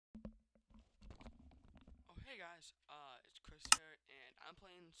Boys here, and I'm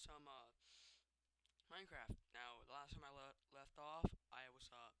playing some Minecraft. Now, the last time I left off, I was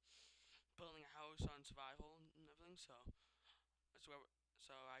building a house on survival and everything. That's where.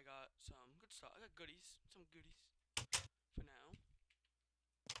 So I got some good stuff. I got goodies, some goodies for now.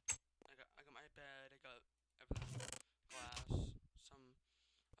 I got my bed. I got everything, glass, some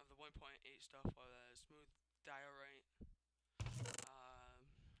of the 1.8 stuff for the smooth diorite.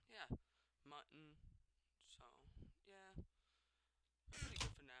 Yeah, mutton. So yeah, pretty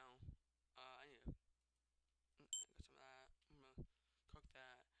good for now. I need to I got some of that. I'm gonna cook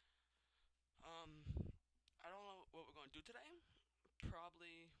that. Um, I don't know what we're gonna do today.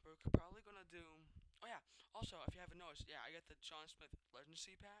 We're probably gonna do. Oh yeah. Also, if you haven't noticed, yeah, I got the John Smith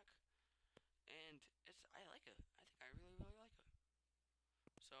Legacy pack, and I like it. I think I really like it.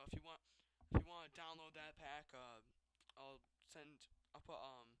 So if you want to download that pack, I'll send. I'll put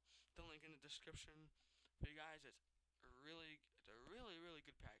the link in the description for you guys. It's a really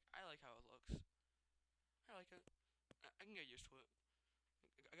good pack. I like how it looks. I like it. I can get used to it.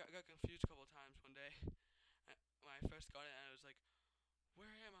 I got confused a couple of times one day when I first got it, and I was like,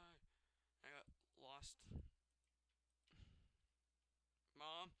 "Where am I?" I got lost.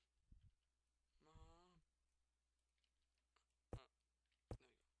 Mom, mom. There we go.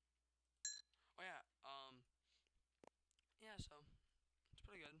 Oh yeah. Yeah. So it's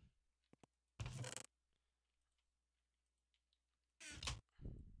pretty good.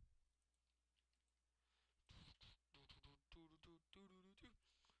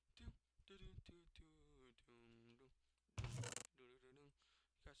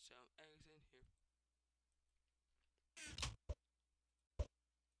 Got some eggs in here.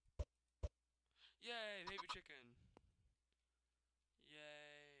 Yay, baby chicken.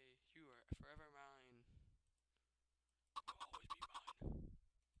 Yay, you are forever mine. You'll always be mine.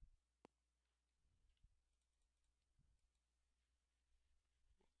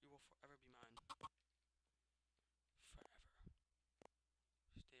 You will forever be mine. Forever.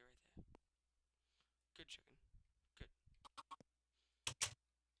 Stay right there. Good chicken. Good.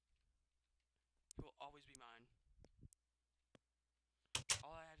 You will always be mine.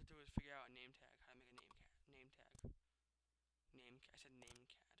 All I had to do is figure out a name tag. How to make a name tag. I said name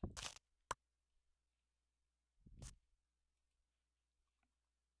CAD.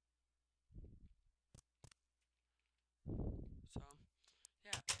 So,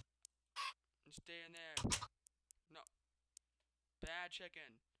 yeah. Stay in there. No. Bad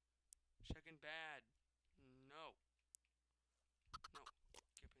chicken. Chicken bad. No. No.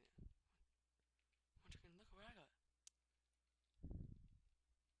 Get in there. One chicken. Look what I got.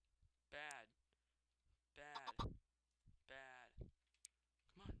 Bad. Bad. Bad.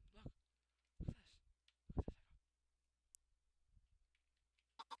 Come on. Look. Look at this. Look at this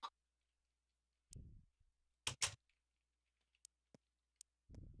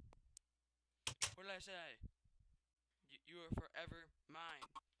What did I say? You are forever mine.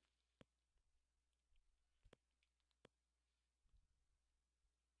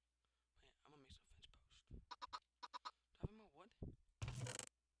 Wait, I'm gonna make some fence posts. Do I have any more wood?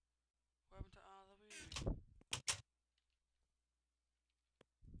 What happened to all the weed?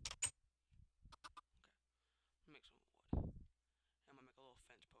 Okay. Make some wood. And I'm gonna make a little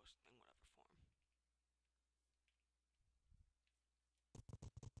fence post thing, whatever form.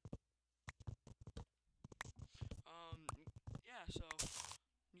 Um, yeah, so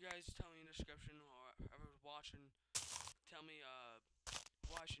you guys tell me in the description or whoever's watching, tell me,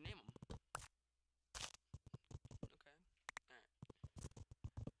 what I should name them. Okay. Alright.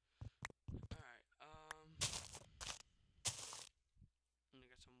 Alright, I'm gonna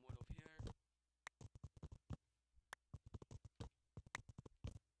get some wood over here.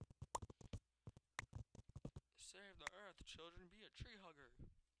 Save the earth, children, be a tree hugger.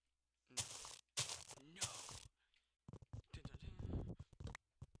 No. No. Dun, dun, dun.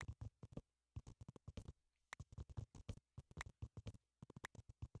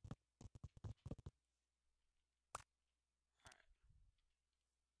 Alright.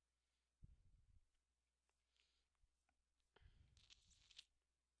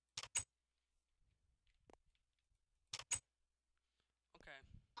 Okay.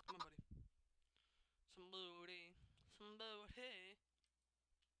 Come on, buddy. Some booty. Some booty.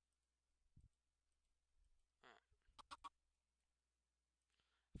 Alright.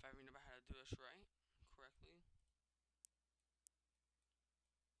 If I remember how to do this right, correctly.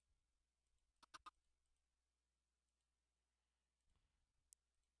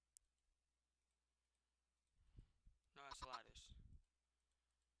 No, that's the ladders.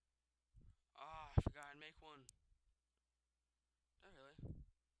 Ah, I forgot I'd make one. Did I really?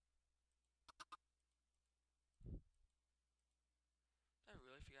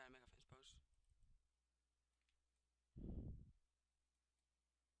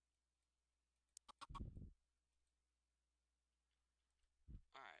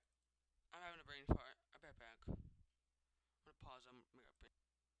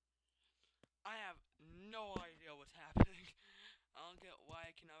 I have no idea what's happening. I don't get why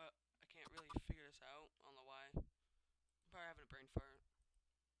I can't really figure this out. I don't know why. I'm probably having a brain fart.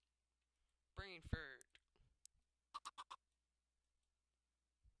 Brain fart.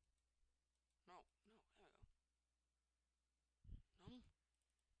 No, no, there we go.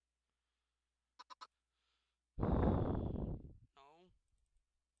 No. No.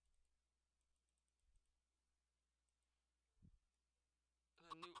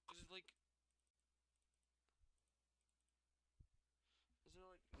 Is it like, is it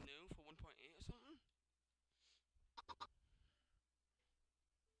like new for 1.8 or something?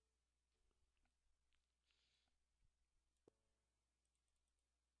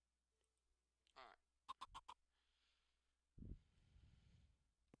 Alright.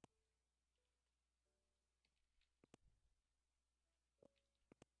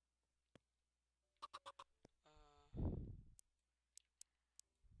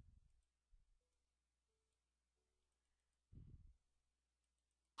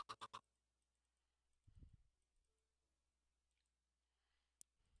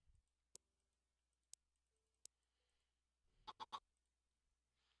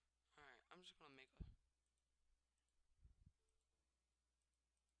 Alright, I'm just gonna make a...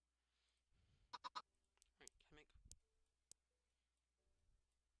 Wait, can I make...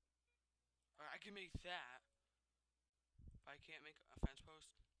 Alright, I can make that. But I can't make a fence post.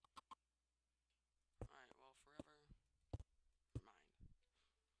 Alright, well, forever... Mind.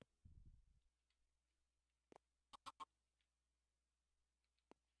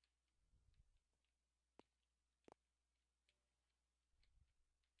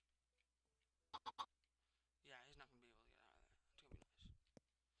 Yeah, he's not gonna be able to get out of there. It's gonna be nice.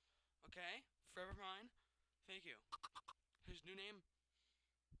 Okay, forever mine. Thank you. His new name?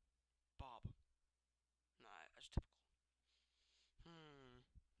 Bob. Nah, that's typical.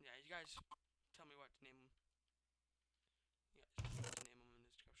 Yeah, you guys tell me what to name him. You guys tell me what to name him in the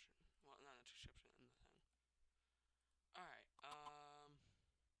description. Well, not in the description, in the thing. Alright,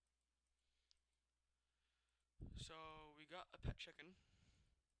 so we got a pet chicken.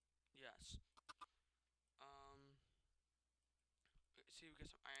 Yes. See, we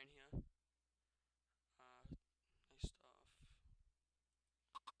got some iron here. Nice stuff.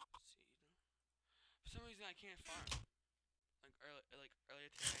 Seed. For some reason, I can't farm. Like earlier today. Like,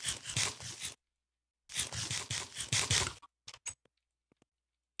 let's see if I can.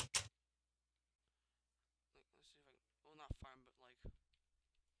 Well, not farm, but like.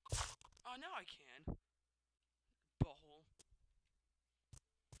 Oh, now I can. Butthole.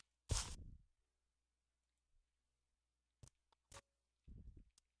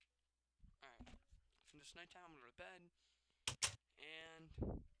 Alright. Since it's nighttime, I'm gonna go to bed. And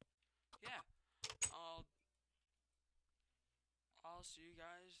yeah, I'll see you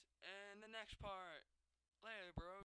guys in the next part. Later, bro.